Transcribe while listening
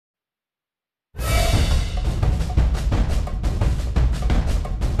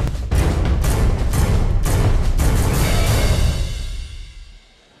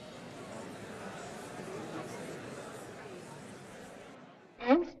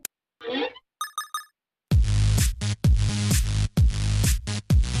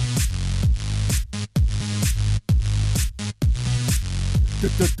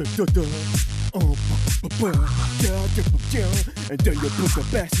And then you put the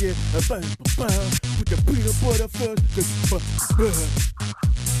basket, put the peanut butter first.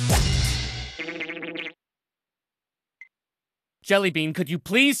 Jellybean, could you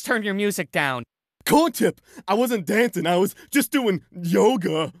please turn your music down? Cornchip, I wasn't dancing, I was just doing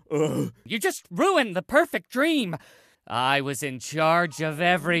yoga. You just ruined the perfect dream. I was in charge of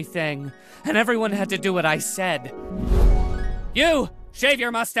everything, and everyone had to do what I said. You, shave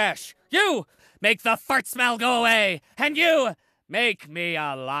your mustache. You, make the fart smell go away. And you, make me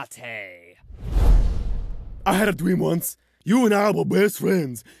a latte. I had a dream once. You and I were best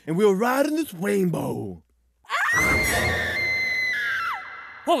friends, and we were riding this rainbow.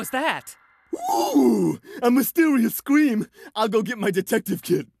 What was that? Ooh, a mysterious scream. I'll go get my detective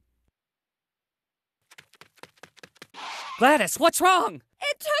kit. Gladys, what's wrong?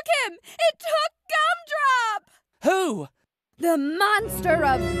 It took him! It took Gumdrop! Who? The monster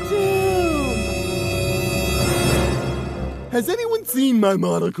of doom! Has anyone seen my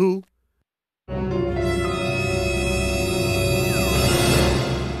monocle?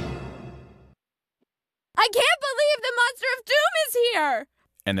 I can't believe the monster of doom is here!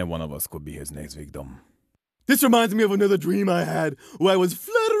 And then one of us could be his next victim. This reminds me of another dream I had where I was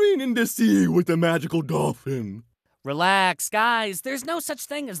fluttering in the sea with a magical dolphin. Relax, guys. There's no such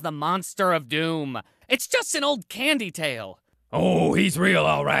thing as the monster of doom. It's just an old candy tale. Oh, he's real,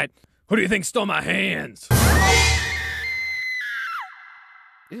 all right. Who do you think stole my hands?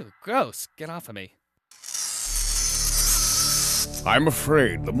 Ew, gross. Get off of me. I'm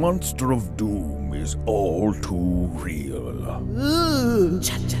afraid the monster of doom is all too real.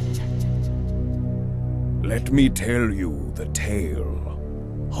 Let me tell you the tale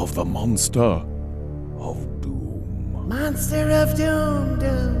of the monster of doom. Monster of doom,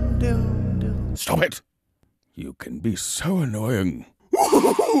 doom, doom, doom. Stop it! You can be so annoying.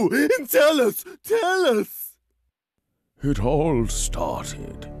 Ooh, tell us! It all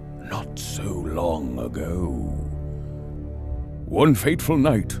started not so long ago. One fateful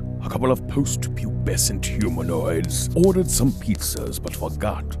night, a couple of post-pubescent humanoids ordered some pizzas but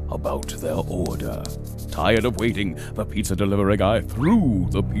forgot about their order. Tired of waiting, the pizza delivery guy threw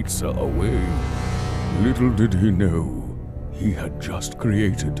the pizza away. Little did he know, he had just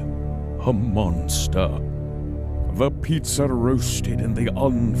created a monster. The pizza roasted in the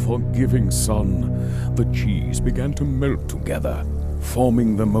unforgiving sun. The cheese began to melt together,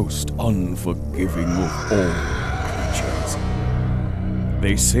 forming the most unforgiving of all creatures.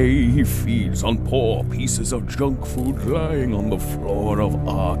 They say he feeds on poor pieces of junk food lying on the floor of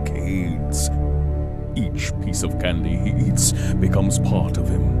arcades. Each piece of candy he eats becomes part of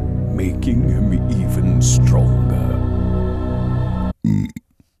him, making him even stronger.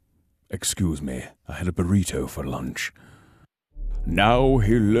 Excuse me, I had a burrito for lunch. Now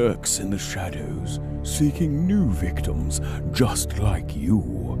he lurks in the shadows, seeking new victims just like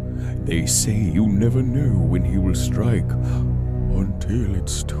you. They say you never know when he will strike, until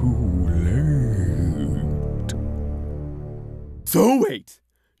it's too late. So wait,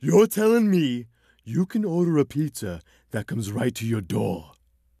 you're telling me you can order a pizza that comes right to your door?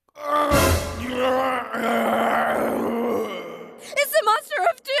 It's the monster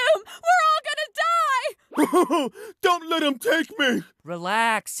of doom! We're all gonna die! Don't let him take me!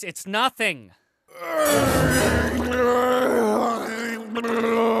 Relax, it's nothing.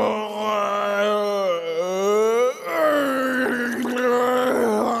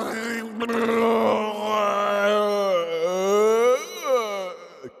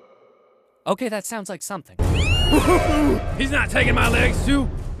 Okay, that sounds like something. He's not taking my legs, too.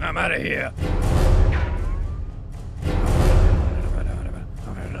 I'm out of here.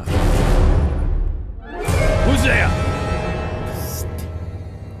 Who's there?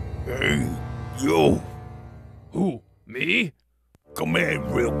 Hey, you! Who? Me? Come here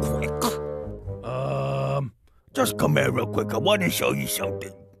real quick. Just come here real quick. I want to show you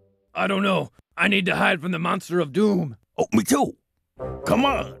something. I don't know. I need to hide from the monster of doom. Oh, me too. Come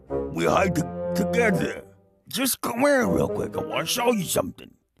on. We hide together. Just come here real quick. I want to show you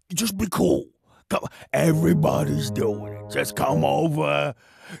something. Just be cool. Come, everybody's doing it. Just come over.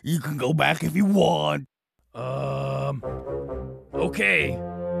 You can go back if you want. Okay.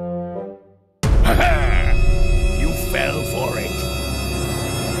 Ha-ha! You fell for it.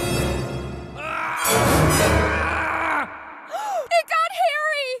 It got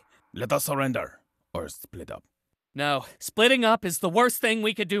hairy! Let us surrender or split up. No, splitting up is the worst thing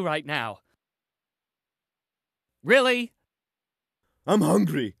we could do right now. Really? I'm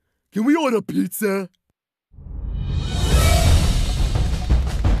hungry. Can we order pizza?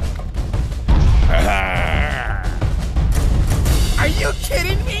 Are you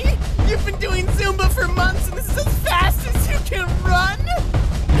kidding doing Zumba for months and this is as fast as you can run?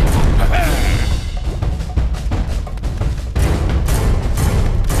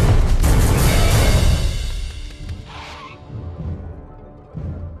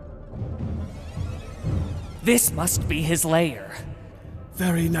 This must be his lair.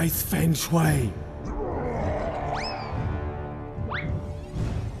 Very nice feng shui.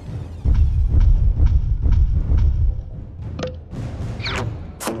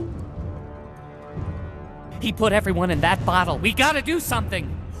 He put everyone in that bottle. We gotta do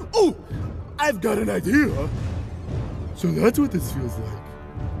something. Oh, I've got an idea. So that's what this feels like.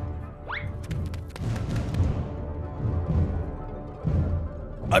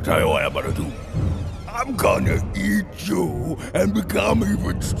 I'll tell you what I'm gonna do. I'm gonna eat you and become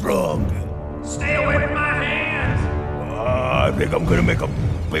even stronger. Stay away from my hands! I think I'm gonna make a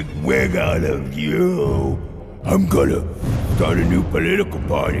big wig out of you. I'm gonna start a new political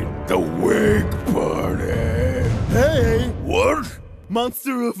party, the Wig Party. Hey, What?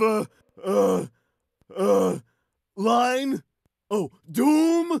 monster of line? Oh,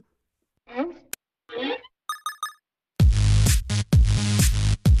 Doom?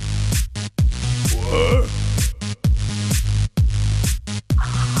 What?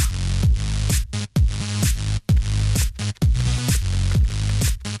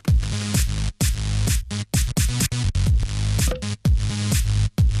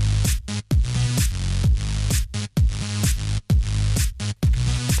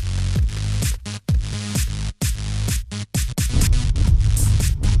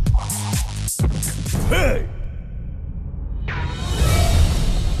 Hey!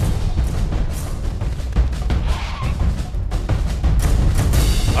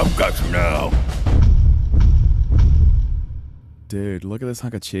 I've got you now. Dude, look at this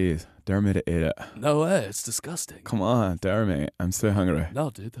hunk of cheese. Dare me to eat it. No way, it's disgusting. Come on, dare me. I'm so hungry. No,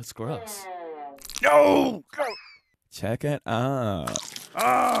 dude, that's gross. No! Check it out.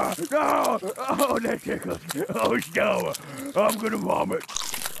 Ah! No! Oh, that tickles. Oh, no! I'm gonna vomit.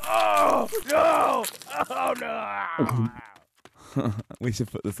 Oh, no! Oh, no! We should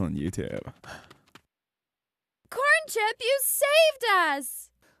put this on YouTube. Cornchip, you saved us!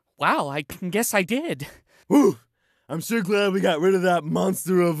 Wow, I guess I did. Whew, I'm sure glad we got rid of that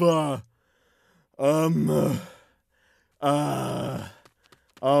monster of,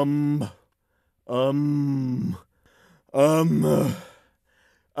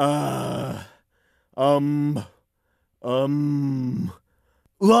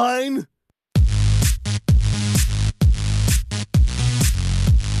 line?